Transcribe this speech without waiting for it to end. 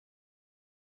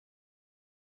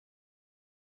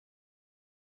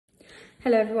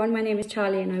Hello everyone, my name is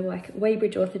Charlie and I work at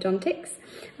Weybridge Orthodontics.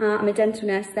 I'm a dental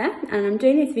nurse there and I'm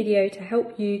doing this video to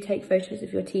help you take photos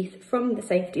of your teeth from the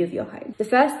safety of your home. The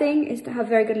first thing is to have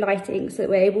very good lighting so that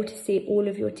we're able to see all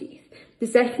of your teeth. The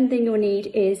second thing you'll need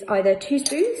is either 2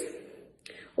 spoons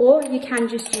or you can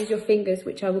just use your fingers,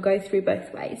 which I will go through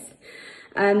both ways.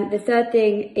 The third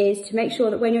thing is to make sure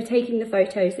that when you're taking the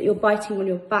photos that you're biting on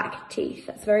your back teeth.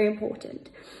 That's very important.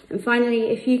 And finally,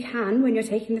 if you can, when you're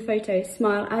taking the photos,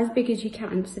 smile as big as you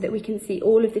can so that we can see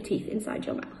all of the teeth inside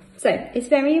your mouth. So it's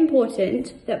very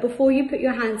important that before you put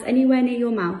your hands anywhere near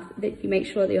your mouth, that you make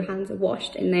sure that your hands are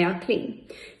washed and they are clean.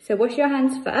 So wash your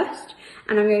hands first,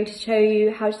 and I'm going to show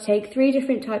you how to take 3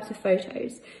 different types of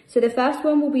photos. So the first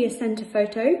one will be a center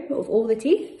photo of all the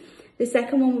teeth. The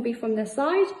second one will be from the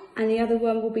side and the other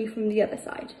one will be from the other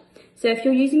side. So if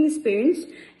you're using the spoons,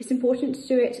 it's important to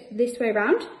do it this way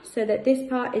around so that this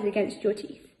part is against your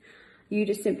teeth. You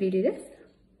just simply do this.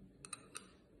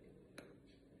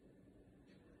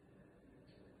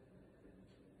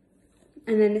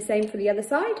 And then the same for the other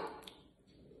side.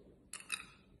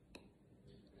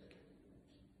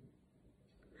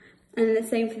 And then the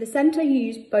same for the center, you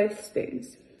use both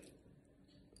spoons.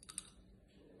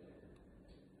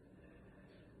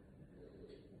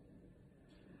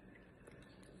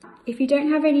 If you don't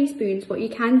have any spoons, what you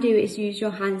can do is use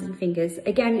your hands and fingers.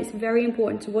 Again, it's very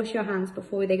important to wash your hands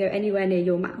before they go anywhere near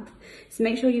your mouth. So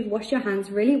make sure you've washed your hands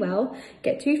really well.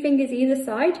 Get 2 fingers either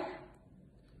side.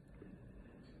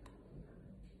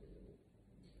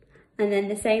 And then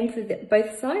the same for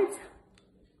both sides.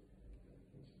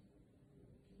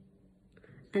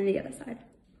 And the other side.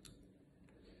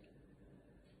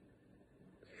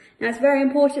 Now it's very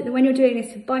important that when you're doing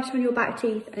this to bite on your back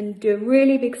teeth and do a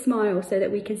really big smile so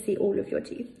that we can see all of your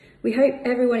teeth. We hope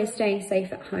everyone is staying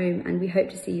safe at home and we hope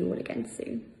to see you all again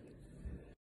soon.